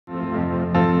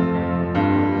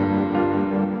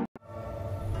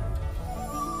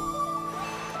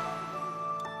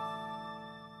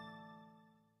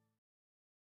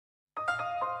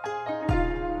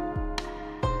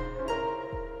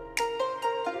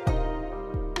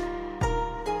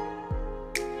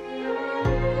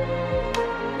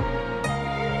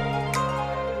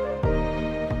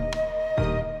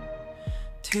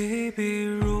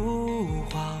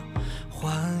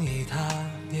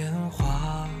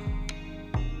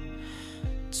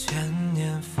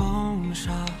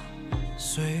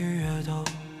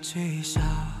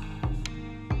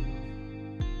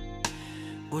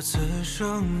我此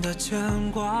生的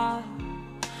牵挂，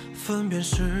分辨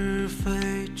是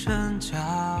非真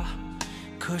假。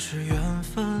可是缘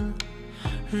分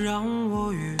让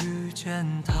我遇见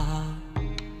他，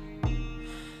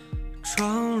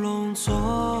装聋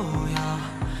作哑，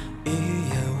一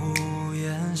言无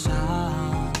言下，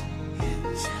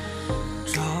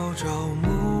朝朝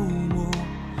暮暮，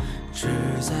只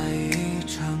在一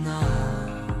刹那。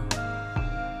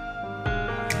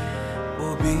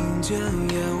我并肩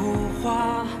也无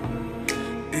话，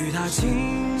与他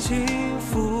轻轻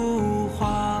孵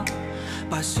化，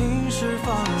把心事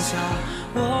放下，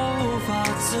我无法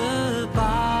自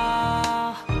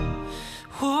拔。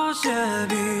我借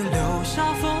笔留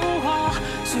下风华，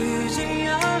洗尽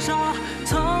烟沙，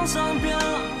沧桑变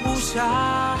无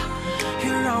暇。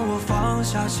也让我放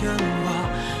下牵挂，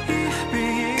一笔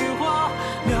一画，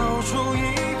描出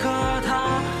一颗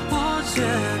他。我借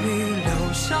笔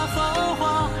留下繁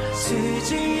华，洗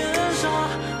尽烟沙，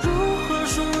如何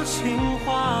说情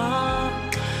话？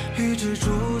一支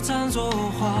烛簪作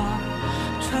画，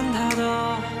衬他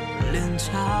的脸颊。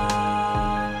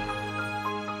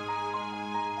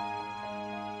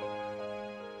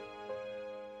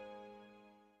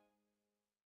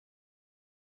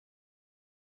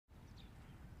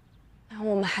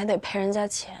我们还得赔人家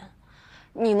钱，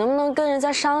你能不能跟人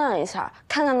家商量一下，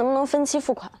看看能不能分期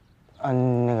付款？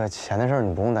那个钱的事儿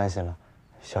你不用担心了，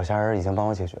小仙儿已经帮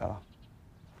我解决了。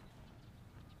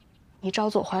你找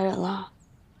左怀仁了？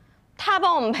他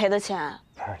帮我们赔的钱？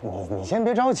不是你先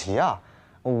别着急啊，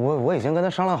我已经跟他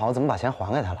商量好怎么把钱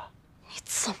还给他了。你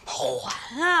怎么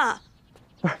还啊？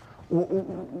不是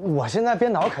我现在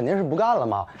编导肯定是不干了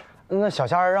嘛，那小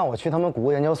仙儿让我去他们谷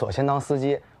物研究所先当司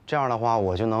机，这样的话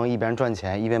我就能一边赚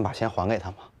钱一边把钱还给他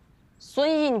嘛。所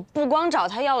以你不光找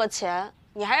他要了钱，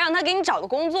你还让他给你找个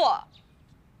工作。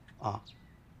啊，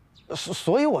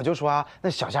所以我就说啊，那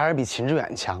小仙儿比秦致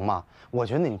远强嘛，我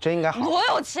觉得你真应该好。我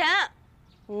有钱，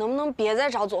你能不能别再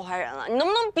找左怀仁了？你能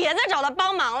不能别再找他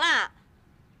帮忙了？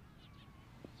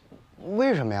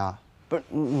为什么呀？不是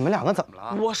你们两个怎么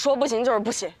了？我说不行就是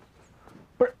不行。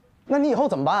不是，那你以后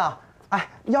怎么办啊？哎，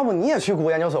要不你也去谷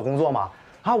物研究所工作嘛？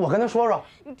啊，我跟他说说。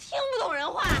你听不懂人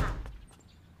话。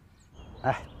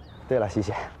哎，对了，西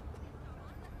西，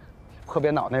破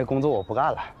编导那个工作我不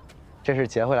干了，这是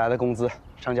结回来的工资，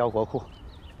上交国库。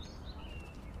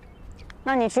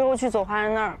那你之后去左怀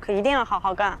仁那儿可一定要好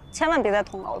好干，千万别再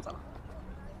捅娄子了。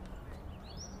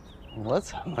我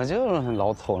怎么就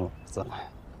老捅娄子了？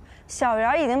小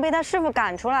袁已经被他师傅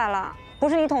赶出来了，不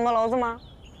是你捅的娄子吗？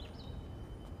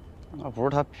那不是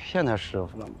他骗他师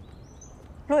傅了吗？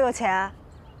陆有钱，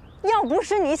要不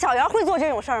是你，小袁会做这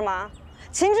种事儿吗？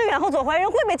秦致远和左怀仁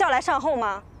会被叫来善后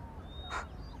吗？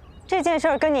这件事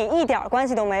儿跟你一点关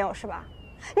系都没有，是吧？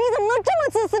你怎么能这么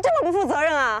自私，这么不负责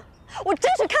任啊？我真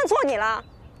是看错你了。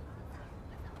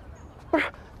不是，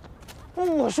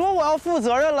我说我要负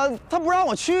责任了，他不让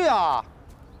我去啊。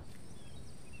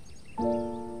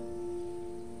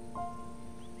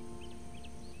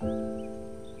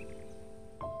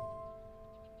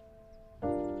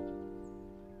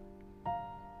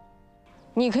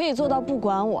你可以做到不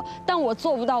管我，但我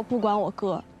做不到不管我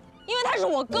哥，因为他是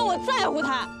我哥，我在乎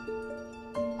他。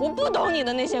我不懂你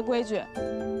的那些规矩。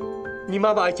你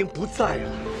妈妈已经不在了，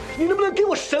你能不能给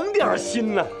我省点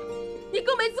心呢？你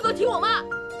更没资格提我妈，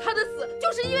她的死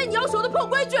就是因为你要守的破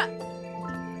规矩。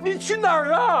你去哪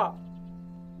儿啊？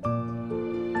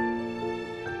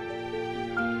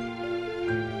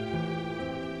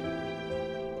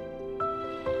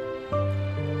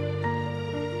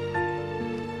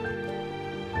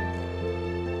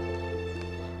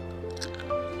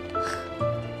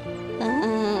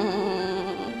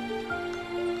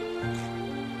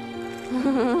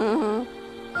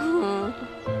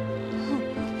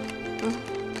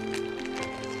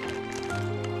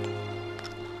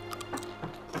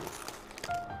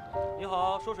你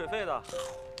好，收水费的。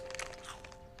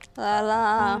来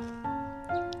了。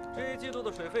这一季度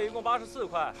的水费一共84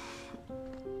块。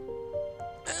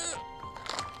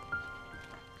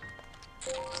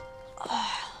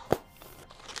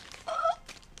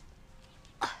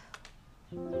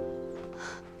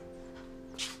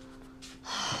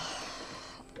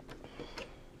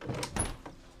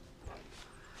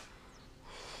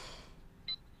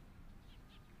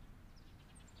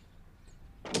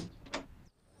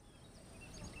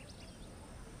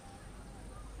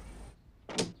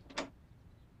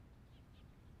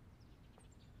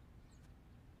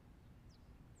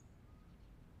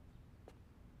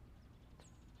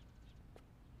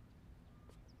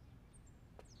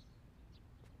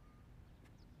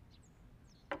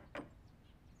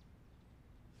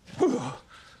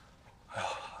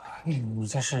你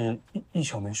这是一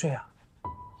宿没睡啊？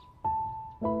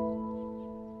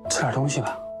吃点东西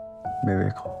吧。没胃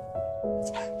口。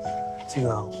这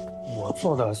个我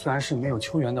做的虽然是没有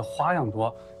秋媛的花样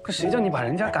多，可谁叫你把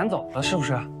人家赶走了，是不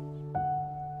是？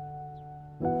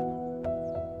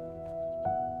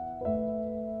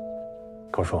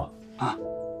高叔啊，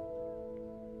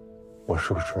我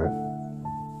是不是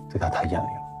对他太严厉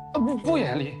了？不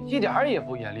严厉，一点儿也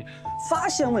不严厉。发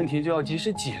现问题就要及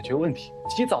时解决问题，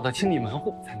及早的清理门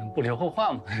户，才能不留后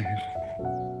患嘛。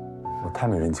我太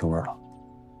没人情味了。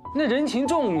那人情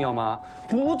重要吗？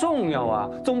不重要啊，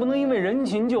总不能因为人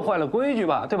情就坏了规矩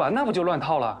吧，对吧？那不就乱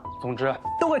套了。总之，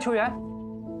都怪秋媛。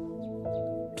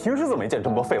平时怎么没见这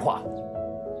么多废话？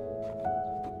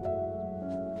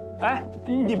哎，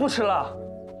你不吃了？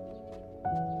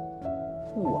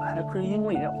我还不是因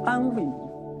为要安慰你。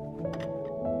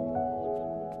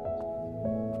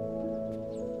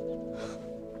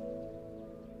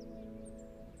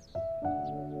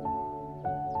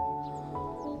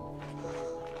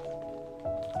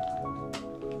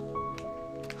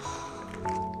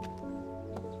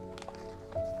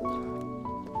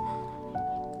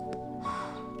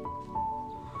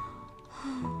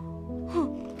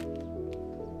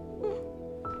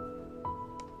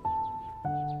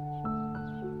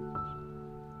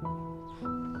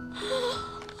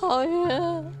郝云，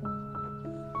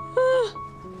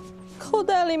口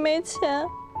袋里没钱，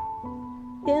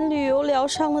连旅游疗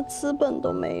伤的资本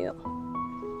都没有，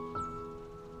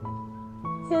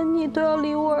连你都要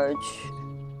离我而去。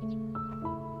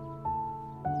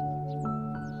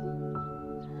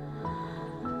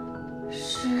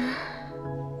10、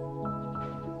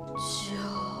9、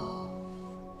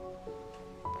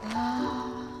8、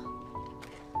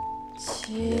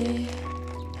7、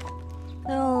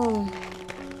6、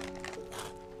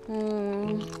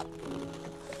5、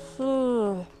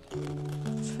4、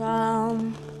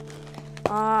3、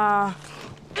2、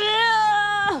1。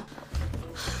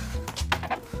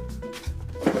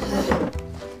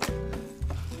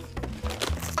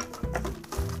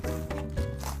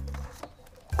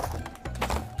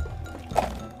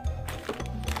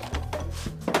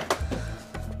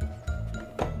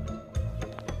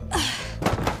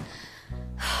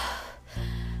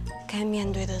该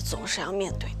面对的总是要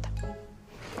面对的。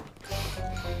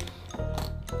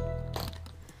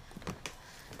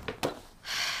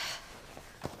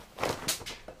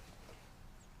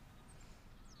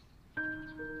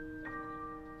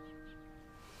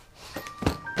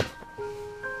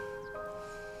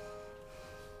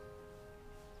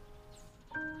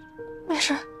没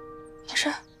事，没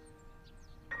事，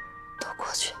都过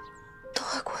去，都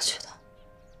会过去的。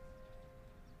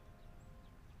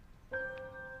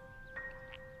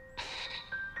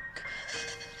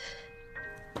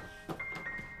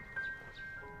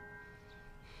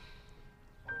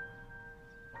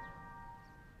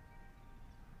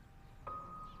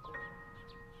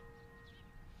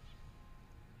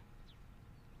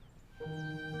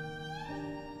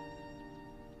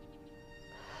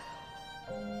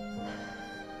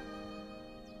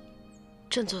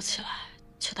振作起来，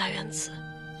邱大元子。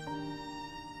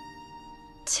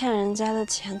欠人家的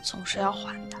钱总是要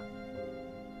还的。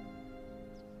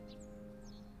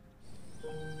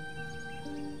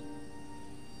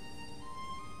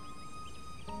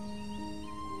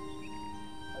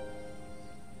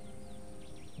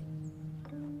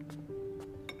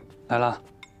来了。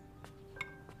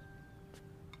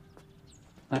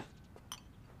哎。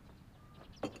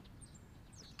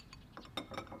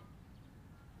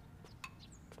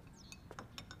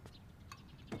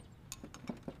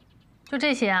就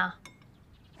这些啊？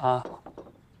啊？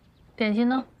点心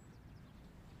呢？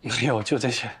没有，就这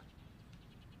些。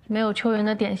没有秋媛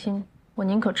的点心，我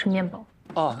宁可吃面包。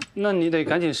哦，那你得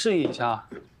赶紧适应一下，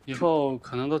以后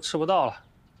可能都吃不到了。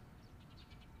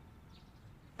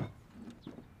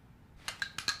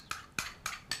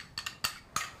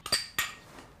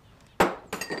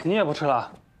你也不吃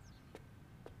了？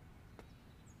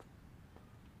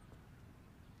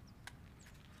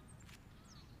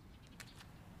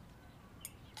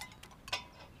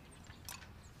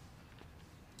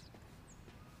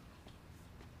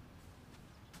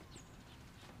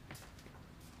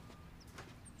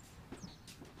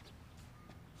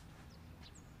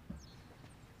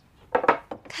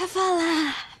开饭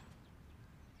啦！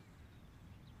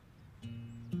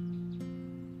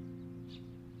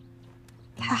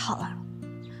太好了，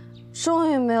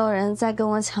终于没有人再跟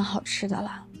我抢好吃的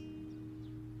了。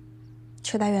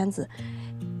邱大元子，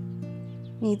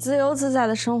你自由自在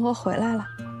的生活回来了。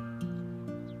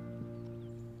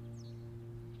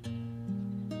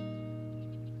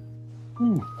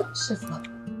师傅。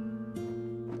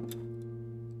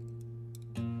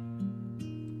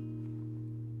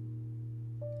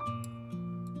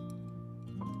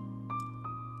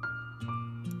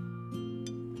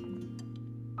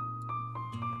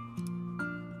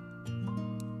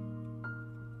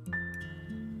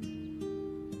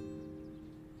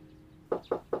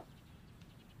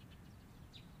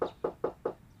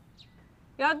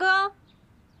元哥，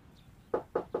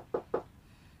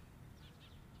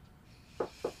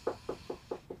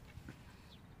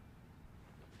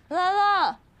来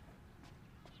了。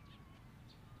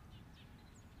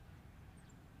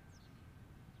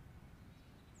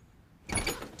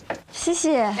西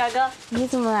西，元哥，你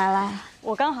怎么来了？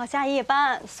我刚好下夜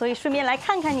班，所以顺便来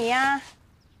看看你呀。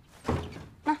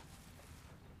那，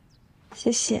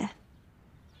谢谢。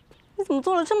你怎么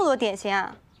做了这么多点心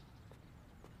啊？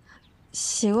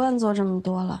习惯做这么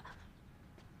多了，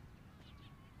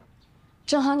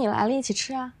正好你来了，一起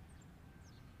吃啊。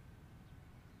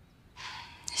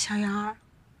小杨儿，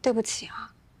对不起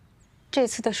啊，这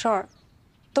次的事儿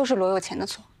都是罗有钱的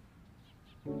错。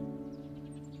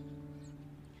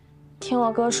听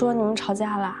我哥说你们吵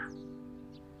架啦。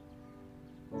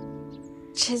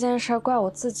这件事怪我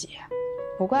自己，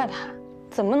不怪他。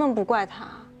怎么能不怪他？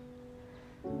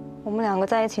我们两个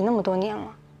在一起那么多年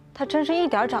了，他真是一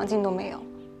点长进都没有。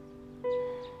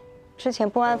之前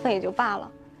不安分也就罢了，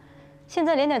现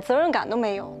在连点责任感都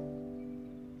没有。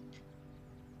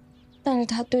但是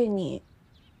他对你，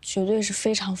绝对是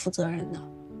非常负责任的。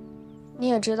你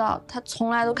也知道，他从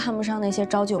来都看不上那些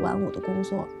朝9晚5的工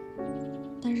作。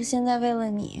但是现在为了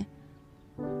你，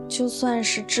就算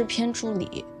是制片助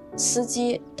理、司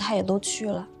机，他也都去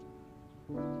了。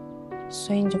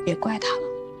所以你就别怪他了。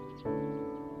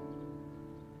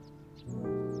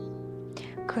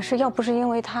可是要不是因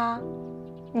为他，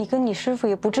你跟你师傅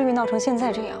也不至于闹成现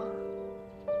在这样。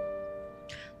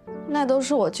那都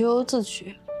是我咎由自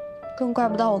取，更怪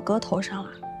不到我哥头上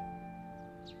了。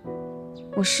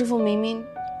我师傅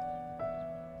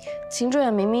秦致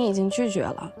远明明已经拒绝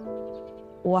了，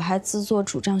我还自作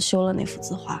主张修了那幅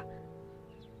字画，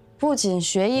不仅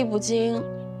学艺不精，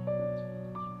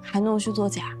还弄虚作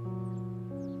假。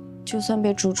就算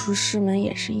被逐出师门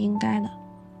也是应该的。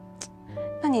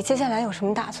那你接下来有什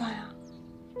么打算呀？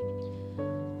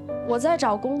我在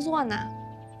找工作呢。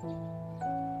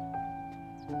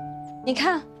你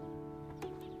看，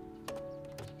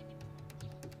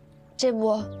这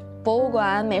不，博物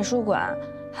馆、美术馆，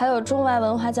还有中外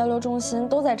文化交流中心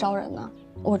都在招人呢。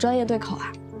我专业对口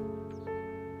啊。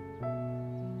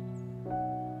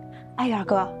哎，元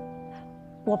哥，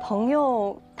我朋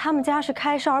友他们家是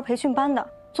开少儿培训班的，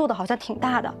做的好像挺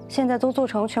大的，现在都做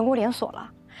成全国连锁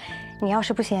了。你要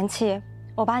是不嫌弃，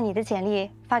我把你的简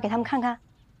历发给他们看看。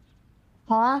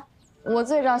好啊，我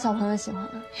最招小朋友喜欢了。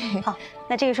好，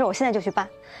那这个事儿我现在就去办。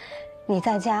你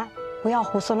在家不要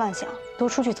胡思乱想，多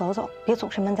出去走走，别总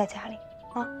是闷在家里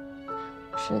啊。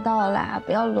知道啦，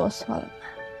不要啰嗦了。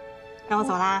那我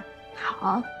走啦。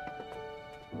好，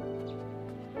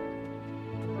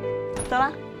走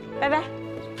了，拜拜。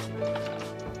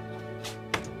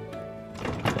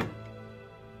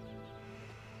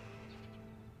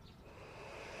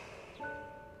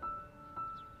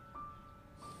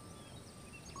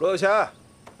罗有钱，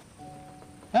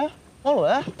哎，汪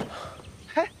伦，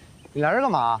嘿，你来这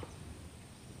干嘛？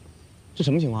这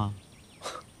什么情况？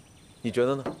你觉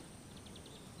得呢？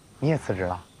你也辞职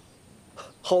了？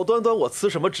好端端我辞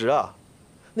什么职啊？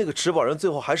那个持保人最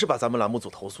后还是把咱们栏目组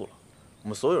投诉了，我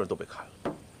们所有人都被开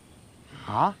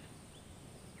了。啊？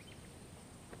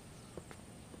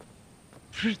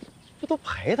不是，不都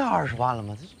赔他20万了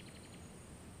吗？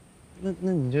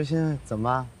那你这现在怎么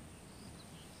办？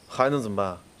还能怎么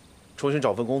办？重新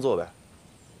找份工作呗。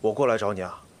我过来找你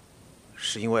啊，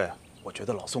是因为我觉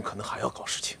得老宋可能还要搞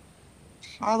事情。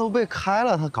他都被开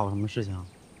了，他搞什么事情？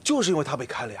就是因为他被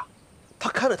开了呀，他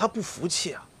开了他不服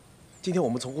气啊。今天我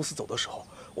们从公司走的时候，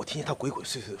我听见他鬼鬼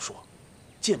祟祟地说，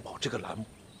鉴宝这个栏目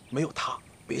没有他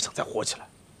别想再火起来。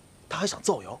他还想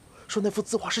造谣说那幅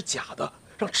字画是假的，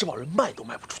让持保人卖都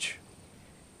卖不出去。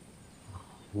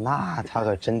那他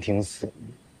可真挺损。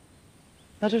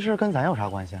那这事跟咱有啥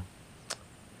关系啊？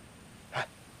哎，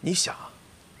你想啊，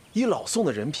以老宋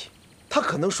的人品，他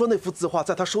可能说那幅字画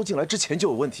在他收进来之前就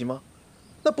有问题吗？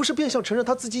那不是变相承认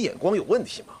他自己眼光有问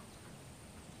题吗？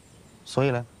所以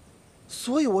呢？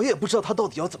所以我也不知道他到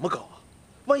底要怎么搞啊！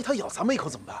万一他咬咱们一口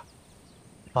怎么办？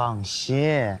放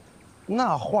心，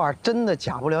那画真的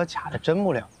假不了，假的真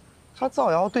不了。他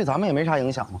造谣对咱们也没啥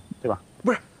影响嘛，对吧？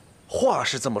不是，话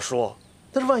是这么说，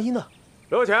但是万一呢？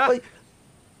刘有钱，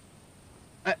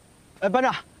哎，班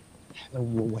长，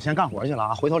我先干活去了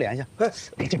啊，回头联系。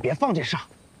哎，这别放这上。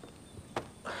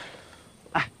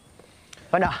哎，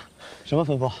班长，什么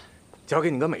吩咐？交给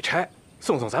你个美差，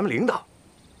送送咱们领导。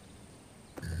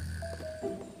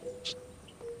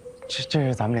这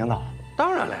是咱们领导？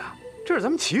当然了呀，这是咱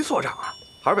们齐所长啊，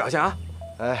好好表现啊！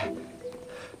哎，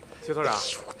齐所长，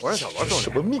我让小罗送你。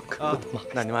什么命啊？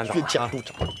那您慢走。冤家路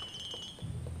窄。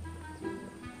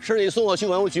是你送我去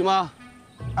文物局吗？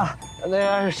啊，那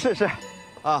个是。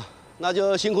啊，那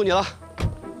就辛苦你了。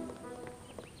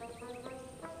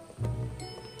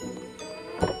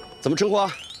怎么称呼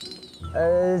啊？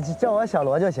叫我小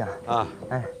罗就行。啊，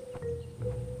哎。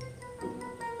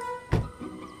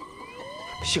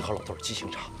幸好老头记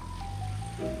性差。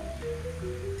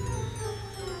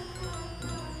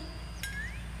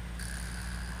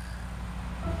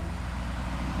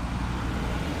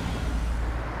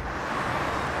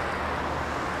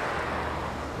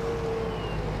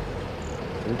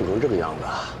怎么堵成这个样子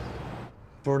啊？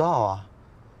不知道啊，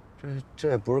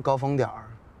这也不是高峰点儿，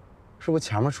是不是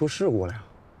前面出事故了呀？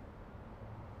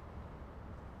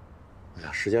哎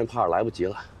呀，时间怕是来不及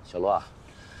了。小罗啊，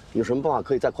有什么办法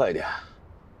可以再快一点？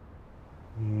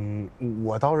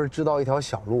我倒是知道一条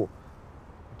小路，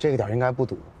这个点应该不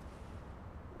堵。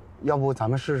要不咱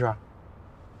们试试？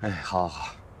哎，好，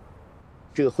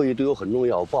这个会议对我很重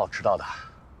要，我不好迟到的。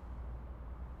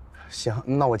行，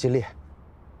那我尽力。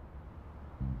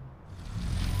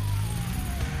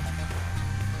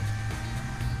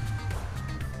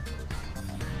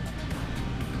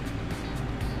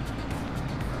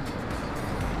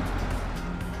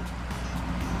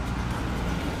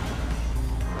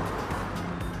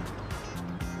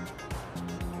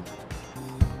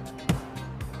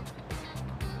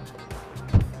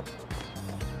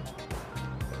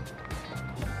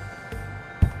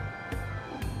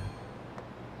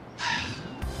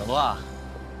小罗啊，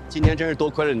今天真是多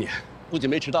亏了你，不仅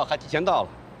没迟到，还提前到了。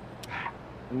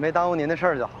没耽误您的事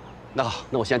儿就好。那好，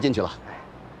那我先进去了。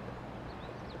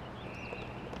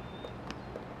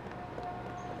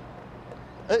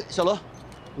哎，小罗，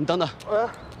你等等。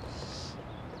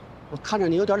我看着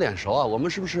你有点脸熟啊，我们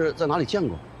是不是在哪里见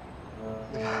过？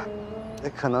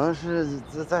可能是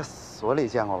在所里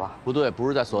见过吧？不对，不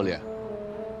是在所里。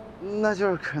那就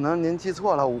是可能您记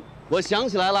错了。我想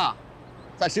起来了。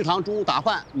在食堂中午打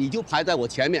饭，你就排在我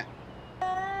前面。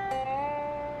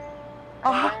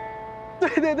啊，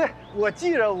对，我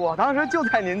记着，我当时就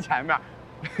在您前面。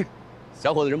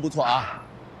小伙子人不错啊，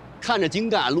看着精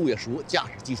干，路也熟，驾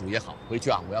驶技术也好。回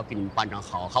去啊，我要给你们班长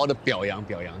好好的表扬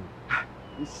表扬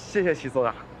你。谢谢齐所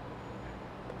长。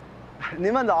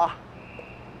您慢走啊。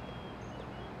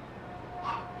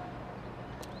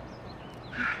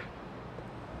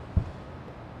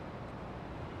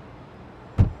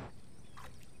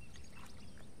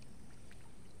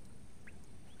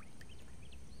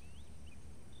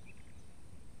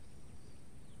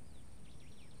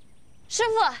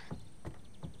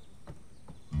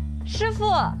师傅，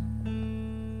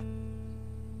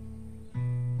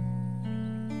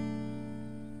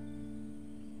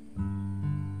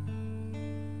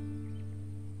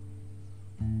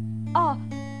哦，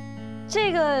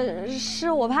这个是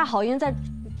我怕好运在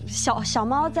小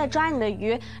猫在抓你的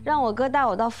鱼，让我哥带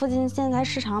我到附近建材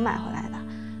市场买回来的。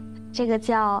这个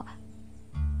叫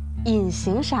隐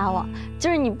形纱网，就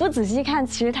是你不仔细看，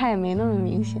其实它也没那么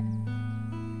明显，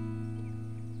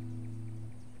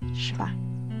是吧？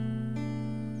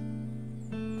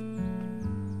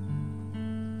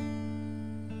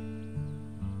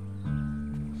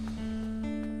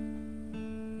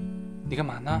你干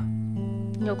嘛呢？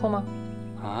你有空吗？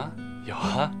啊，有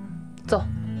啊。走。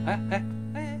哎，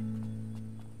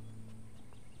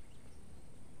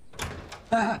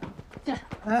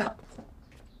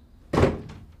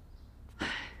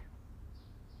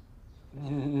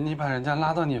你把人家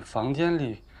拉到你房间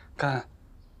里干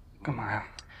嘛呀？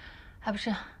还不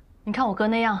是，你看我哥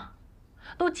那样，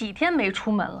都几天没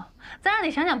出门了，咱让你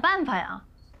想想办法呀。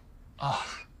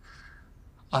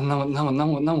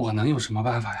那我能有什么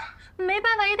办法呀？没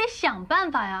办法也得想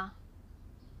办法呀，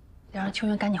得让秋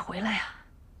媛赶紧回来呀。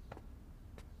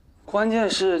关键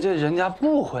是这人家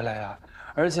不回来呀，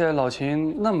而且老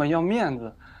秦那么要面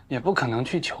子，也不可能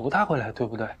去求他回来，对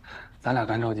不对？咱俩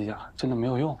干着急啊，真的没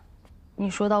有用。你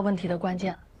说到问题的关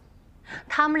键了，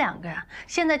他们两个呀，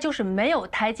现在就是没有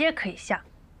台阶可以下，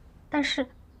但是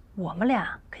我们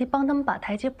俩可以帮他们把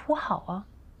台阶铺好啊。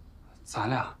咱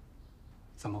俩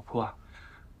怎么铺啊？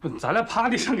不，咱俩趴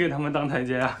地上给他们当台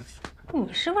阶啊。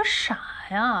你是不是傻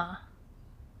呀？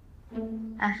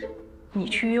哎，你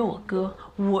去约我哥，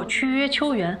我去约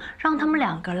秋媛，让他们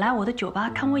两个来我的酒吧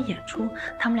看我演出。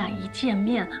他们俩一见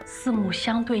面，四目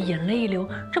相对，眼泪一流，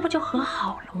这不就和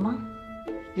好了吗？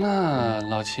那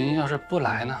老秦要是不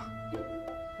来呢？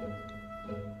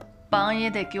绑也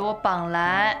得给我绑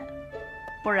来，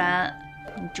不然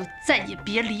你就再也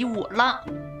别理我了。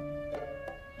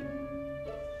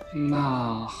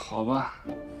那好吧。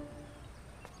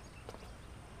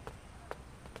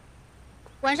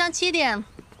晚上7点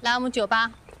来我们酒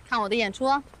吧看我的演出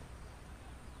哦。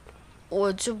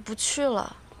我就不去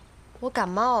了。我感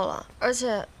冒了，而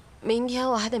且明天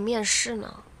我还得面试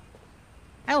呢。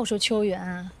哎，我说秋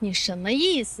媛，你什么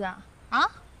意思啊？啊？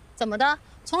怎么的？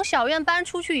从小院搬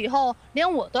出去以后，连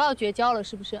我都要绝交了，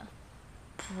是不是？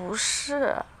不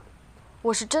是，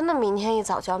我是真的明天一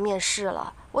早就要面试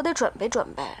了，我得准备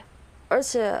准备。而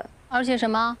且什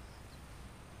么？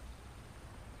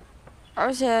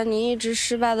而且你一直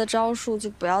失败的招数就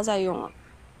不要再用了。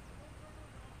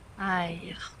哎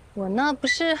呀，我那不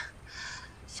是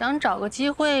想找个机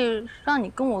会让你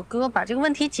跟我哥把这个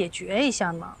问题解决一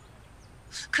下吗？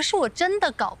可是我真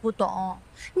的搞不懂，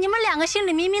你们两个心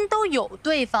里明明都有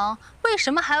对方，为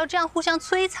什么还要这样互相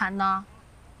摧残呢？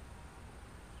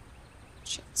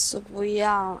这次不一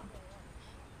样了，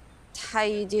他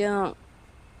一定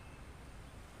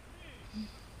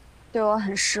对我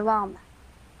很失望吧？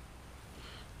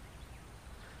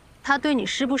他对你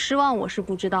失不失望，我是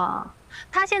不知道啊。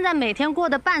他现在每天过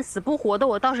得半死不活的，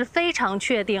我倒是非常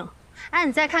确定。哎，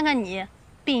你再看看你，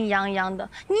病殃殃的，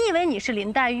你以为你是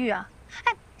林黛玉啊？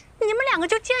哎，你们两个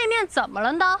就见一面怎么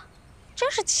了呢？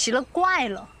真是奇了怪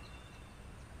了。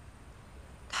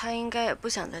他应该也不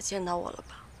想再见到我了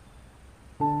吧？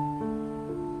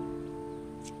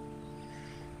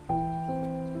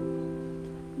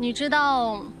你知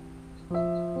道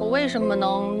我为什么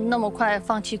能那么快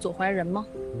放弃左怀仁吗？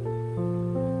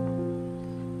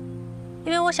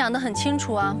因为我想得很清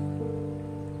楚啊，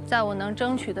在我能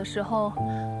争取的时候，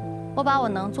我把我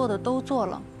能做的都做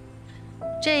了。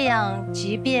这样，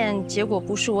即便结果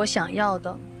不是我想要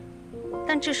的，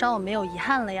但至少我没有遗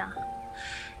憾了呀，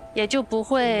也就不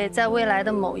会在未来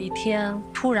的某一天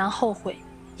突然后悔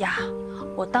呀。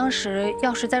我当时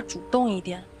要是再主动一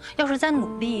点，要是再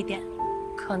努力一点，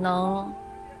可能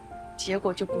结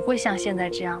果就不会像现在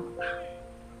这样了吧？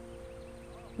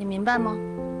你明白吗？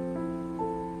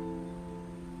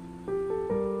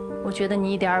我觉得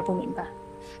你一点也不明白。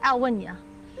哎，我问你啊，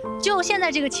就现在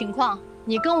这个情况，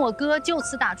你跟我哥就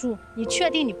此打住，你确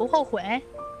定你不后悔？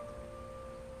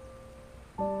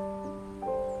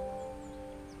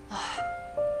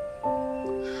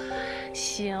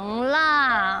行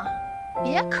啦，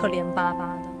别可怜巴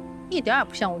巴的，一点也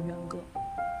不像我元哥。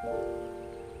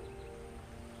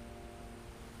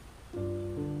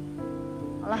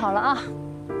好了好了啊，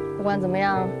不管怎么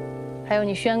样，还有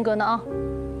你轩哥呢啊。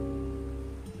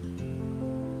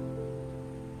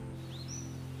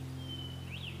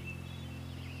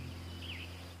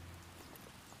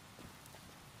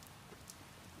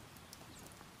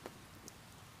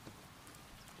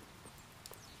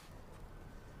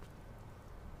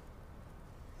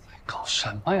搞什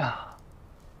么呀？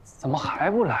怎么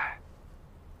还不来？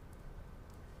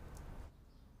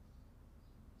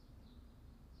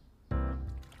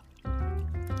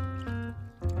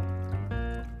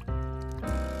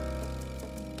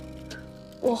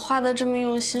我画的这么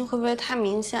用心，会不会太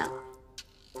明显了？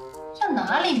这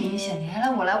哪里明显？你还来，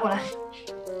我来，我来。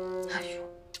哎呦，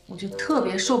我就特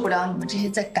别受不了你们这些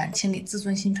在感情里自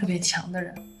尊心特别强的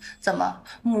人。怎么，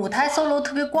母胎 solo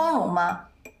特别光荣吗？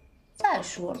再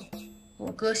说了，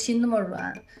我哥心那么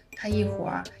软，他一会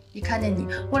儿一看见你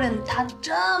为了他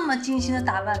这么精心的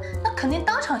打扮，那肯定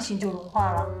当场心就融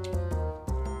化了。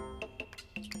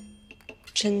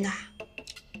真的？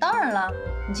当然了，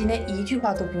你今天一句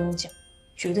话都不用讲，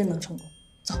绝对能成功。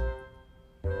走，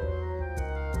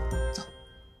走，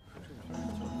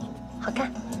好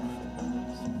看，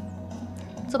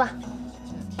坐吧。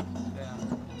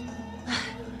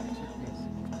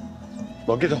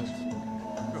我给他。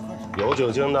有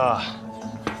酒精的，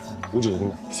无酒精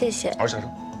的。谢谢。好好享受。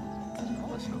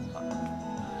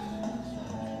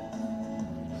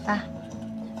哎，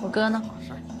我哥呢？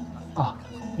啊，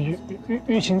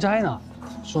聿心斋呢？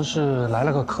说是来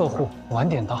了个客户，晚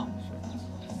点到。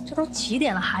这都几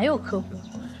点了还有客户？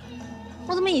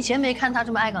我怎么以前没看他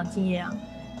这么爱岗敬业啊？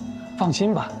放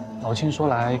心吧，老秦说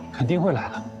来肯定会来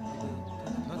的。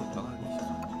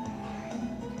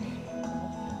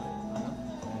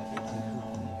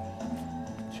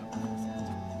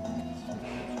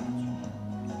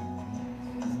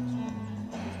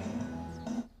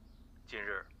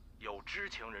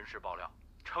爆料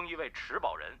称，一位持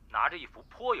宝人拿着一幅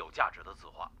颇有价值的字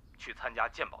画去参加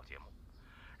鉴宝节目，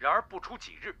然而不出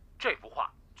几日，这幅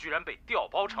画居然被调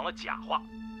包成了假画，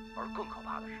而更可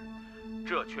怕的是，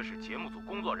这却是节目组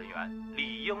工作人员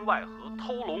里应外合、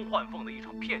偷龙换凤的一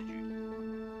场骗局。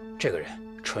这个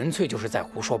人纯粹就是在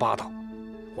胡说八道。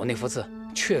我那幅字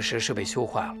确实是被修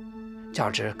坏了，价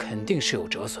值肯定是有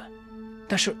折损，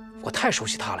但是我太熟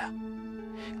悉他了呀，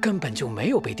根本就没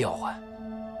有被调换。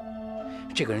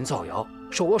这个人造谣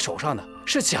说我手上的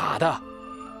是假的。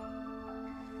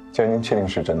既然您确定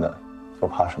是真的，又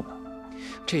怕什么呢？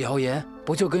这谣言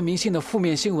不就跟明星的负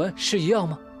面新闻是一样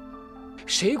吗？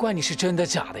谁管你是真的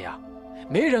假的呀？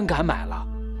没人敢买了，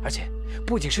而且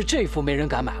不仅是这幅没人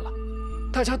敢买了，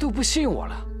大家都不信我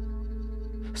了。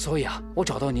所以啊，我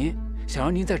找到您，想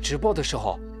让您在直播的时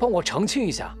候帮我澄清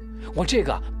一下，我这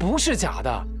个不是假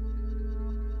的。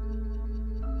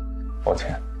抱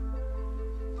歉，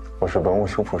我是文物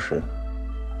修复师，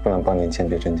不能帮您鉴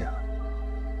别真假。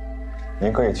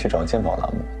您可以去找鉴宝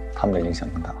栏目，他们的影响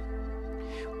更大。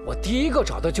我第一个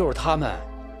找的就是他们，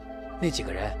那几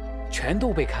个人全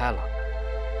都被开了，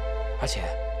而且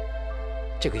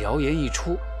这个谣言一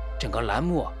出，整个栏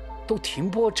目都停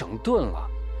播整顿了，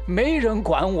没人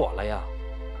管我了呀。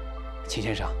秦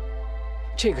先生，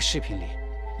这个视频里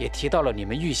也提到了你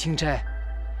们聿心斋，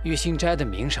聿心斋的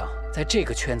名声在这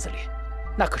个圈子里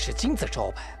那可是金字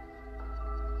招牌，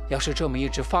要是这么一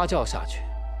直发酵下去，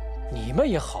你们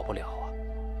也好不了啊。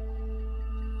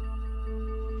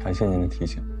感谢您的提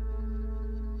醒，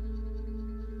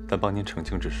但帮您澄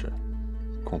清之事，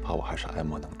恐怕我还是爱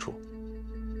莫能助。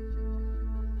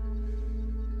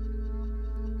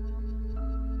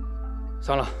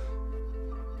算了，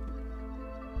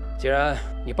既然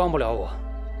你帮不了我，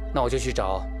那我就去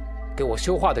找给我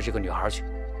修画的这个女孩去。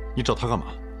你找她干嘛？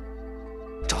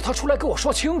找她出来给我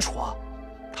说清楚啊！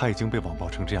她已经被网暴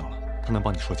成这样了，她能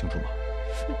帮你说清楚吗？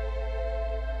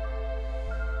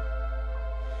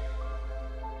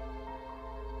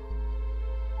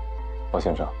王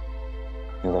先生，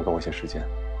您再给我些时间，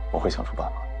我会想出办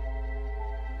法。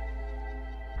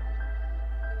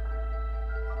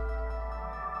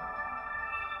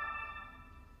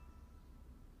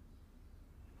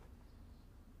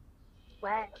喂，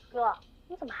哥，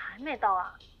你怎么还没到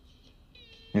啊？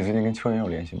你最近跟秋媛有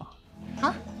联系吗？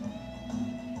啊？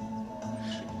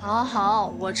好，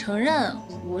我承认，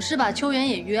我是把秋媛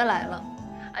也约来了。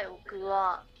哎呦，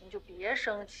哥，你就别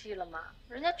生气了嘛，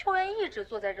人家秋媛一直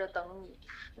坐在这等你，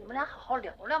你们俩好好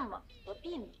聊聊嘛，何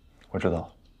必呢？我知道。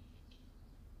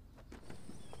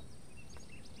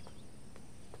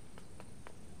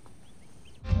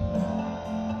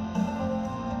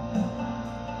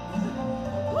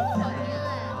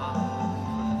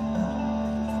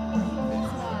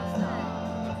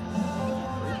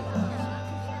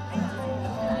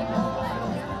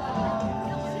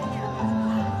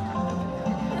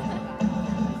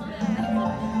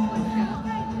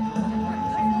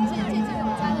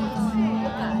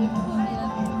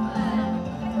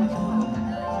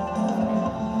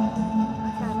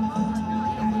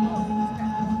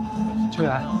秋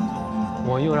媛，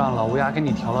我又让老乌鸦给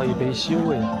你调了一杯西柚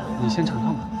味的，你先尝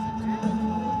尝吧。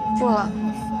不了，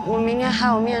我明天还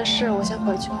有面试，我先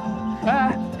回去了。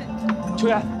哎，秋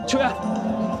媛，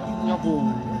要不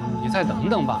你再等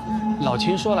等吧？老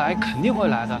秦说来肯定会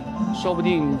来的，说不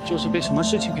定就是被什么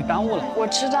事情给耽误了。我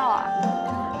知道啊，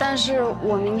但是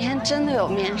我明天真的有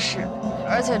面试，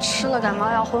而且吃了感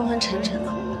冒药昏昏沉沉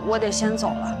的，我得先走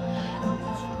了。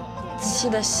记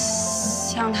得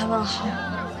向他问好。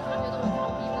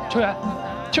秋媛，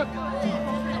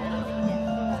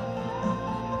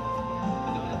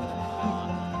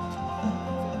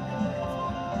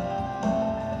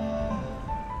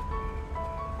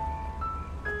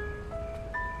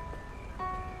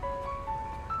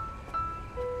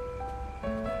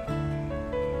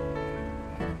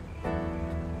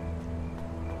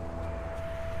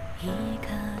一颗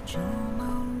筑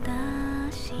梦的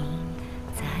心，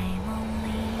在梦里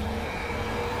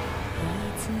彼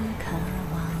此渴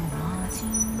望握紧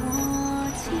握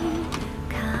紧，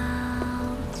靠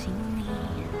近你。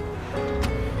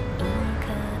一颗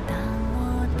当我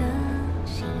的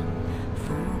心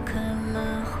复刻了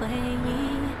回忆，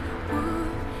我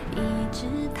一直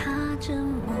踏着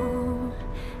梦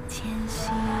前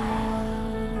行。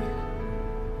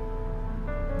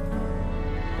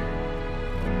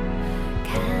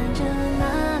看着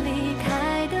那离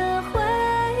开的回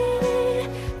忆，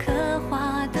刻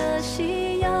画的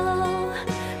夕阳，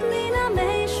你那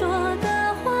没说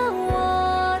的话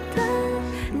我等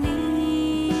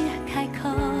你开口，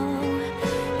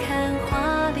看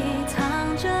画里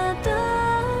藏着的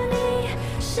你，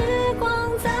时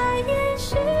光在延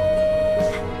续，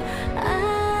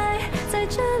爱在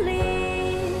这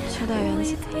里。小岛原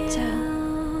子，加油！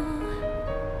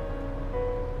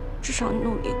至少你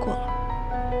努力过了。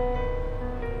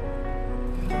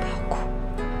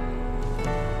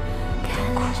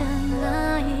看着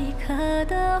那一刻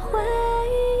的回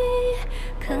忆，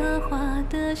刻画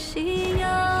的夕阳，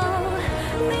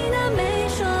你那没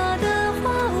说的话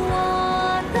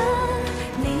我等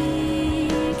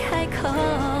你开口，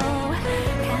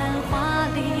看画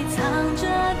里藏着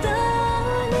的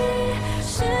你，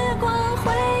时光会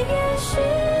延续，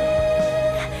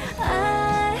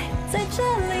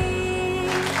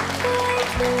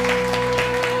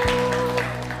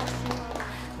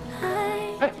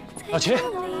哎，老齐，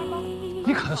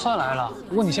你可算来了。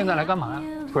不过你现在来干嘛呀？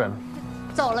不然呢？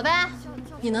走了呗。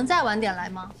你能再晚点来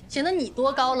吗？显得你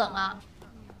多高冷啊！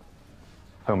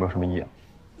还有没有什么异样？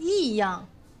异样？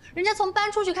人家从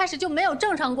搬出去开始就没有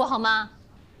正常过，好吗？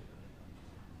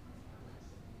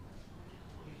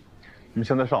你们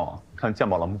现在上网看鉴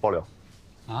宝栏目爆料。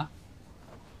啊？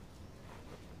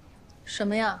什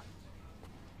么呀？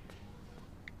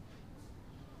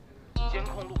监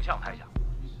控录像拍下，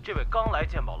这位刚来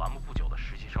鉴宝栏目不久的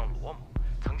实习生罗某，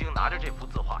曾经拿着这幅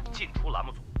字画进出栏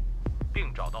目组，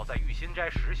并找到在聿心斋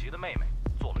实习的妹妹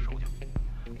做了手脚。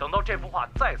等到这幅画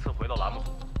再次回到栏目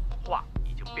组，画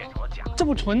已经变成了假。这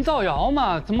不纯造谣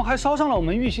吗？怎么还烧伤了我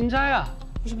们聿心斋啊？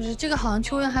不是，这个好像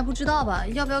秋媛还不知道吧？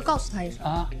要不要告诉他一声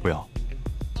啊？不要，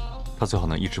他最好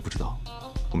能一直不知道。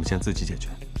我们先自己解决。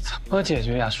怎么解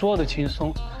决呀？说的轻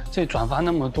松，这转发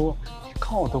那么多，你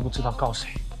告我都不知道告谁。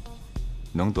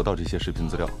能得到这些视频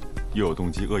资料，又有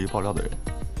动机恶意爆料的人，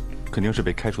肯定是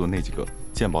被开除的那几个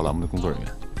鉴宝栏目的工作人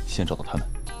员。先找到他们。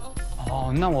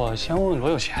哦，那我先问问罗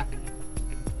有钱。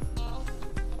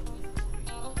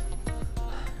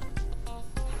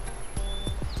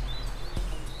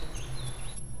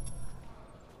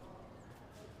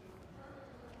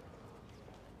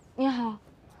你好，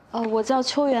我叫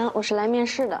秋媛，我是来面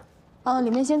试的。里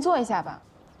面先坐一下吧。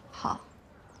好。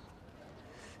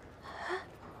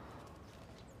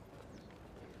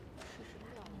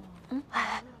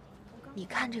哎，你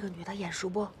看这个女的眼熟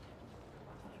不？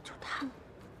就她。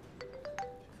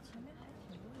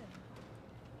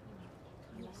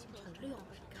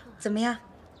怎么样，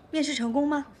面试成功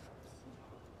吗？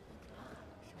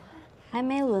还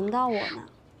没轮到我呢。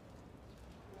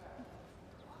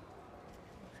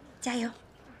加油！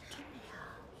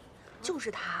就是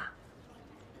她，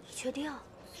你确定？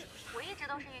我一直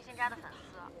都是聿心斋的粉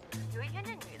丝。有一天，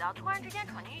这女的突然之间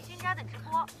闯进聿心斋的直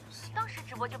播，当时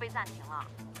直播就被暂停了。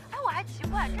哎，我还奇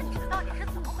怪这女的到底是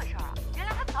怎么回事啊？原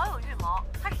来她早有预谋，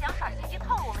她是想耍心机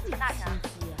套路我们秦大神。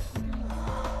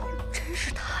真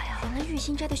是她呀！原来聿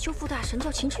心斋的修复大神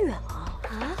叫秦致远啊！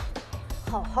啊，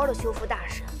好好的修复大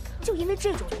神，就因为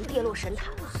这种人跌落神坛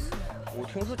了。我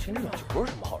听说秦致远就不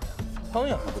是什么好人，当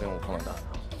然说不定我碰到他。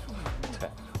对，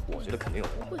我觉得肯定有。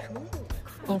为什么？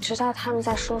你知道他们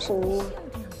在说什么吗？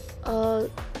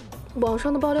网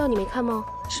上的爆料你没看吗？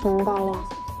什么爆料？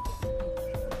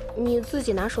你自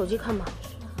己拿手机看吧。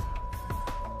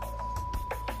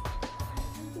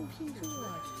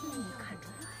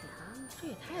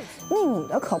那女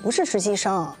的可不是实习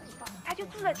生，她就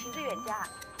住在秦致远家，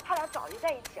他俩早就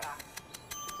在一起了。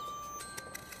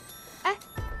哎，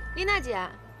丽娜姐，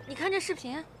你看这视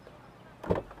频。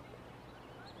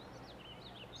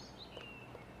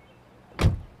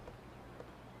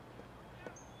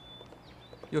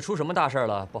又出什么大事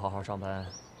了？不好好上班？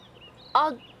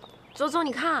哦，走，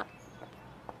你看，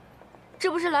这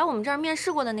不是来我们这儿面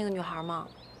试过的那个女孩吗？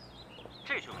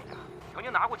这兄弟啊，曾经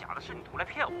拿过假的仕女图来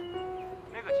骗我。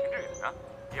那个秦致远呢，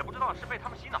也不知道是被他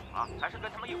们洗脑了，还是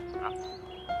跟他们一伙呢，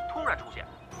突然出现，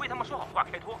为他们说好话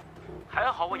开脱。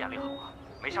还好我眼力好啊，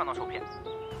没上当受骗。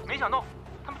没想到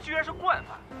他们居然是惯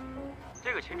犯。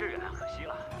这个秦致远可惜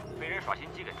了，被人耍心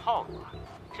机给套路了。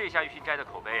这下聿心斋的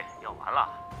口碑要完了。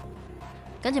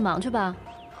赶紧忙去吧。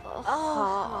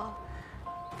好。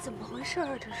怎么回事啊？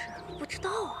这是不知道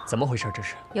啊。怎么回事？这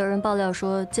是有人爆料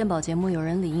说，鉴宝节目有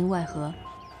人里应外合，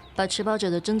把持宝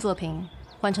者的真作品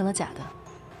换成了假的。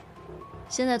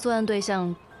现在作案对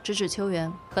象直指秋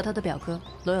媛和他的表哥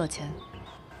罗有钱。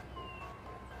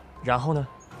然后呢？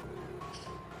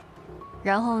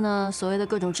然后呢？所谓的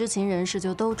各种知情人士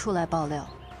就都出来爆料，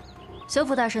修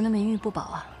复大神的名誉不保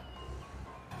啊！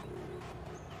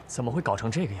怎么会搞成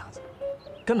这个样子？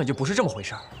根本就不是这么回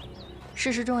事儿。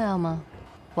事实重要吗？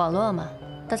网络嘛，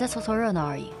大家凑凑热闹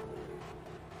而已。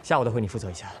下午的会你负责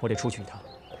一下，我得出去一趟。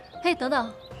嘿，等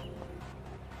等，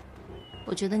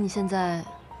我觉得你现在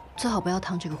最好不要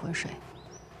趟这个浑水。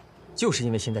就是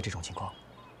因为现在这种情况，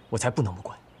我才不能不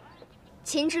管。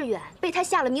秦致远被他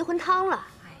下了迷魂汤了。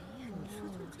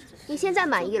你现在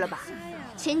满意了吧？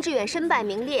秦致远身败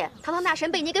名裂，堂堂大神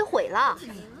被你给毁了。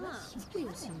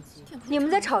你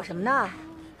们在吵什么呢？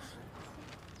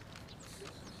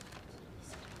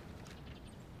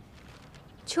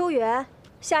秋媛，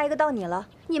下一个到你了。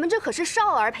你们这可是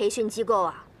少儿培训机构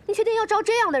啊！你确定要招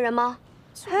这样的人吗？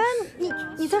哎，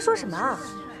你在说什么啊？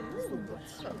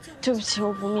对不起，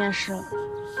我不面试了。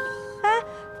哎，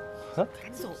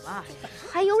赶走吧，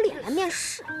还有脸来面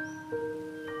试？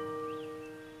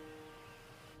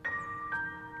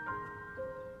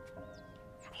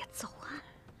哎呀，走啊！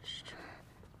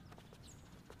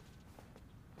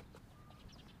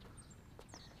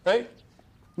哎，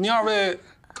您二位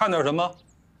看点什么？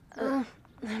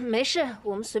没事，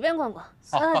我们随便逛逛。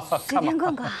随便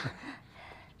逛逛。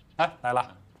哎，来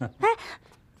了。哎，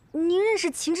您认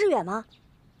识秦致远吗？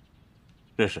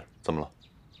认识，怎么了？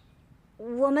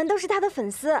我们都是他的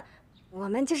粉丝，我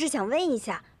们就是想问一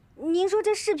下，您说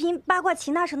这视频八卦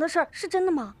秦大成的事儿是真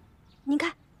的吗？您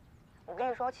看，我跟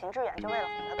你说，秦致远就为了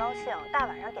哄他高兴，大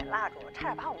晚上点蜡烛，差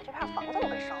点把我们这片房子都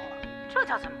给烧了。这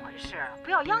叫怎么回事？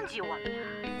不要殃及我们呀！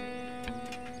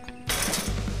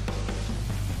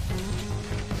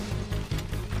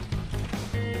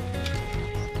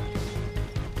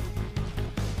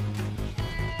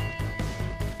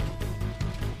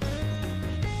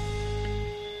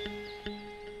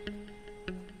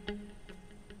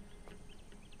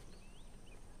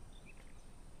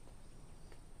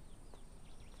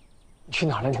你去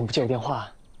哪儿了？你怎么不接我电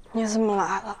话？你怎么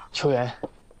来了？秋媛，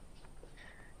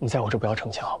你在我这不要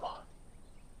逞强，好不好？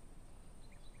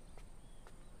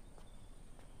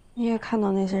你也看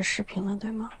到那些视频了，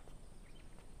对吗？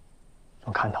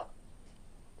我看到了。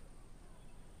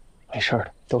没事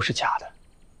的，都是假的，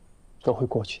都会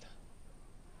过去的。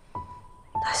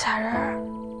大侠人，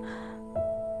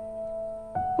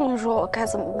你说我该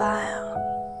怎么办呀？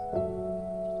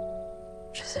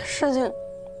这些事情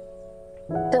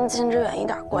跟秦致远一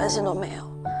点关系都没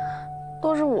有，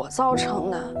都是我造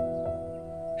成的。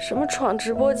什么闯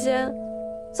直播间、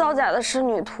造假的仕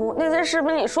女图，那些视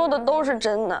频里说的都是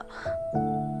真的。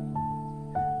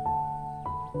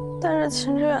但是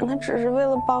秦致远他只是为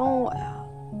了帮我呀，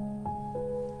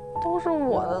都是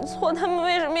我的错，他们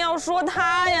为什么要说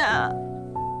他呀？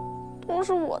都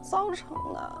是我造成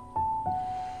的，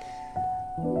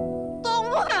都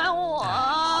怪我。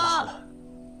好了，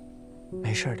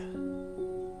没事的，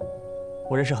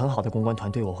我认识很好的公关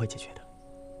团队，我会解决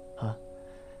的。啊，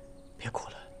别哭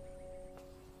了。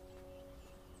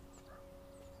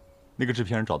那个制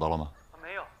片人找到了吗？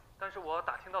没有，但是我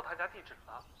打听到他家地址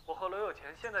了。我和罗有钱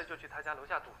现在就去他家楼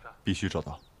下堵着。必须找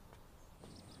到。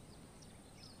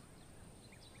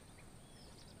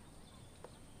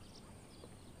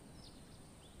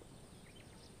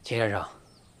秦先生，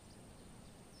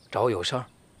找我有事儿？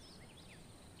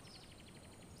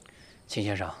秦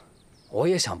先生，我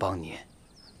也想帮你，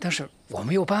但是我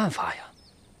没有办法呀。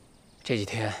这几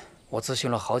天我咨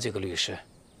询了好几个律师，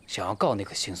想要告那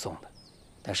个姓宋的，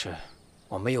但是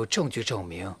我没有证据证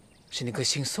明是那个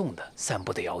姓宋的散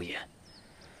布的谣言。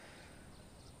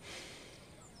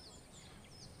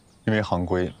因为行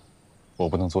规，我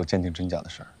不能做鉴定真假的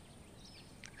事儿。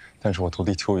但是我徒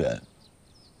弟秋媛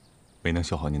没能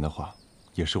修好您的画，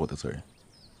也是我的责任。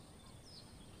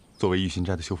作为聿心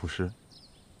斋的修复师，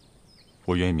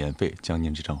我愿意免费将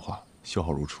您这张画修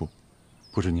好如初，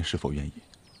不知您是否愿意？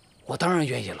我当然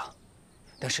愿意了，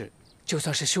但是就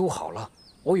算是修好了，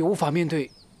我也无法面对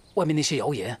外面那些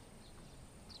谣言。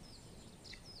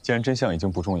既然真相已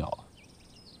经不重要了，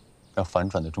要反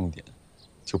转的重点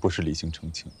就不是理性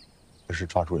澄清，而是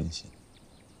抓住人心。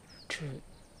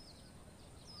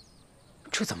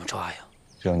这怎么抓呀？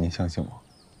只要您相信我，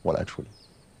我来处理。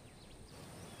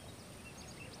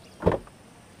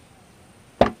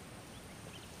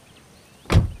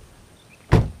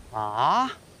啊？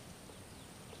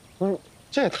不是，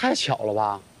这也太巧了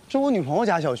吧？这我女朋友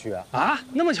家小区啊？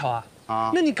那么巧啊？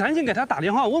啊？那你赶紧给他打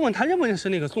电话，问问他认不认识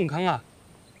那个宋康啊？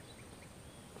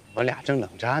我俩正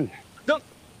冷战呢。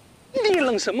你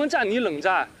冷什么战？你冷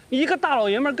战？你一个大老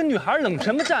爷们跟女孩冷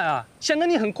什么战啊？显得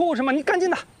你很酷是吗？你赶紧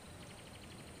打！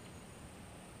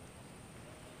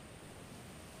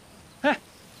哎，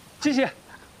谢谢。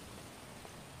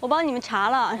我帮你们查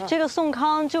了，这个宋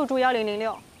康就住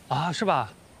1006啊，是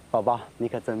吧？宝宝，你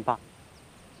可真棒。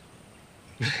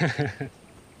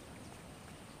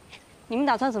你们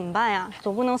打算怎么办呀？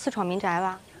总不能私闯民宅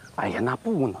吧？哎呀，那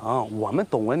不能，我们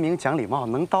懂文明讲礼貌，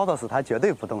能叨叨死他，绝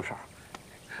对不动手。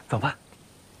走吧。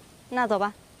那走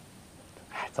吧。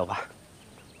哎，走吧。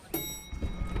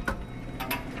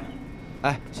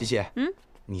哎，西西，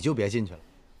你就别进去了，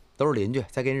都是邻居，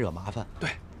再给你惹麻烦。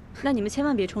对，那你们千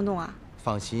万别冲动啊。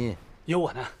放心，有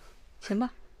我呢。行吧。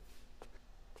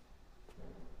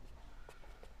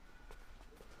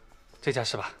这家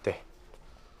是吧？对。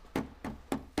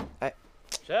哎，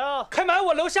谁啊？开门！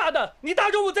我楼下的。你大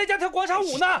中午在家跳广场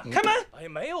舞呢？开门！哎，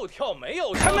没有跳，没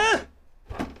有跳。开门！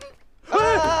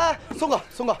哎，松哥，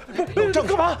有正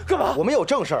事。干嘛？我们有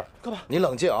正事儿。干嘛？你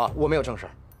冷静啊，我们有正事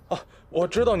儿。啊，我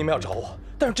知道你们要找我，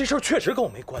但是这事儿确实跟我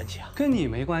没关系啊。跟你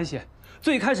没关系。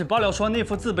最开始爆料说那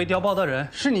幅字被调包的人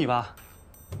是你吧？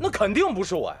那肯定不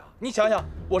是我呀！你想想，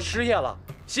我失业了，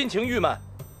心情郁闷，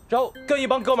然后跟一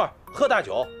帮哥们儿喝大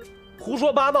酒，胡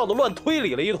说八道的乱推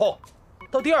理了一通，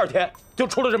到第二天就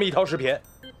出了这么一条视频，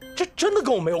这真的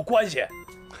跟我没有关系。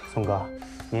宋哥，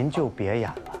您就别演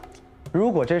了。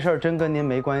如果这事儿真跟您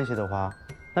没关系的话，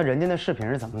那人家那视频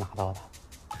是怎么拿到的？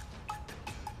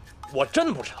我真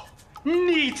的不知道。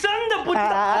你真的不知道？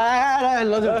哎，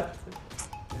老九，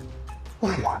我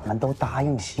们都答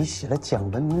应洗洗了，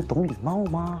讲文明懂礼貌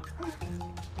吗？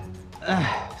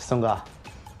哎，宋哥，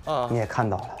啊，你也看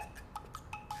到了，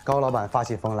高老板发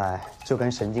起疯来就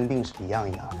跟神经病是一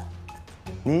样的。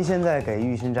您现在给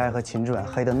玉心斋和秦致远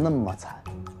黑得那么惨，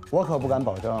我可不敢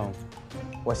保证，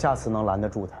我下次能拦得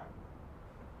住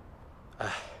他。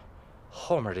哎，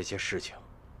后面这些事情，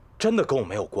真的跟我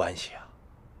没有关系啊！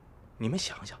你们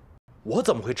想想，我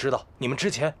怎么会知道你们之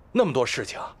前那么多事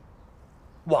情啊？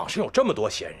网上有这么多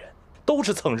闲人，都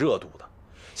是蹭热度的，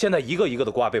现在一个一个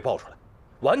的瓜被爆出来，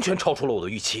完全超出了我的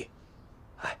预期。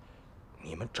哎，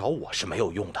你们找我是没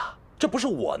有用的，这不是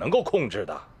我能够控制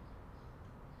的。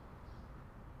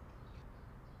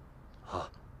啊，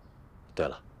对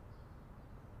了，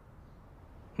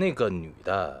那个女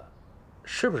的，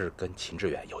是不是跟秦致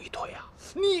远有一腿啊？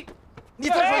你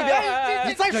再说一遍，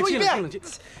你再说一遍。冷静，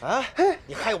啊！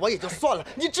你害我也就算了，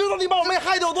你知道你把我妹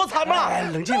害得有多惨吗？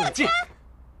冷静。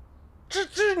这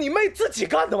是你妹自己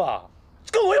干的吧？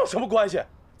跟我有什么关系？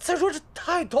再说这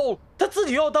太逗了，她自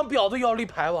己又要当婊子又要立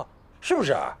牌坊，是不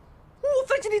是？我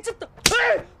发现你真的，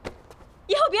哎！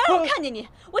以后别让我看见你，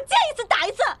我见一次打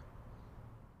一次。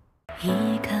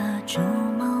一颗筑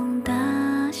梦的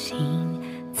心，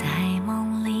在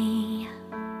梦里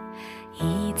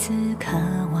一次渴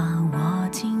望握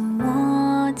紧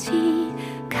握紧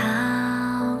靠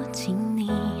近你，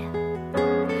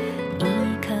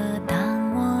一颗当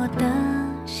我的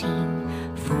心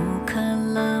复刻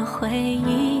了回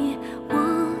忆，我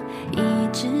一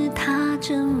直踏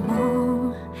着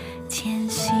梦前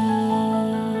行。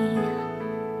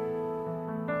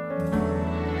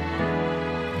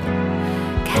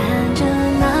看着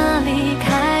那离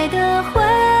开的回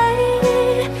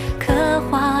忆，刻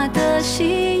画的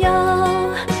西游，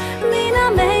你那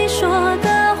没说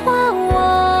的话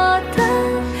我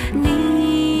等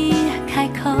你开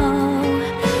口，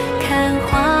看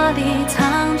画里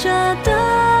藏着的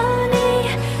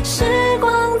你，时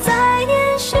光在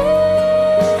延续，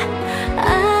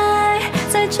爱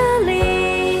在这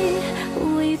里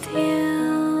with you。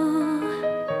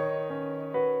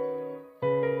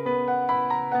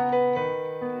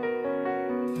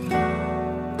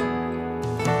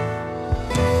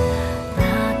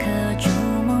那颗筑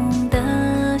梦的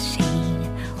心，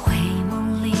回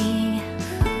梦里，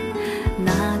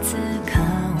那次渴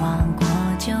望过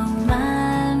就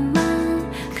慢慢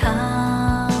靠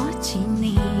近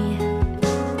你，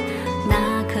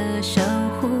那颗守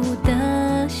护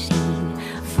的心，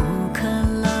复刻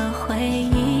了回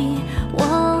忆，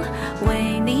我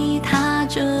为你踏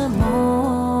着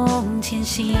梦前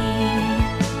行。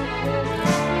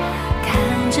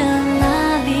看着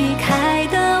那离开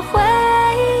的回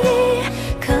忆，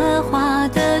刻画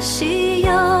的西游，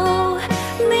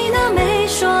你那没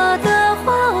说的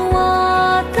话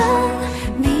我等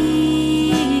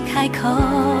你开口，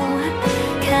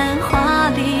看画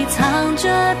里藏着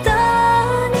的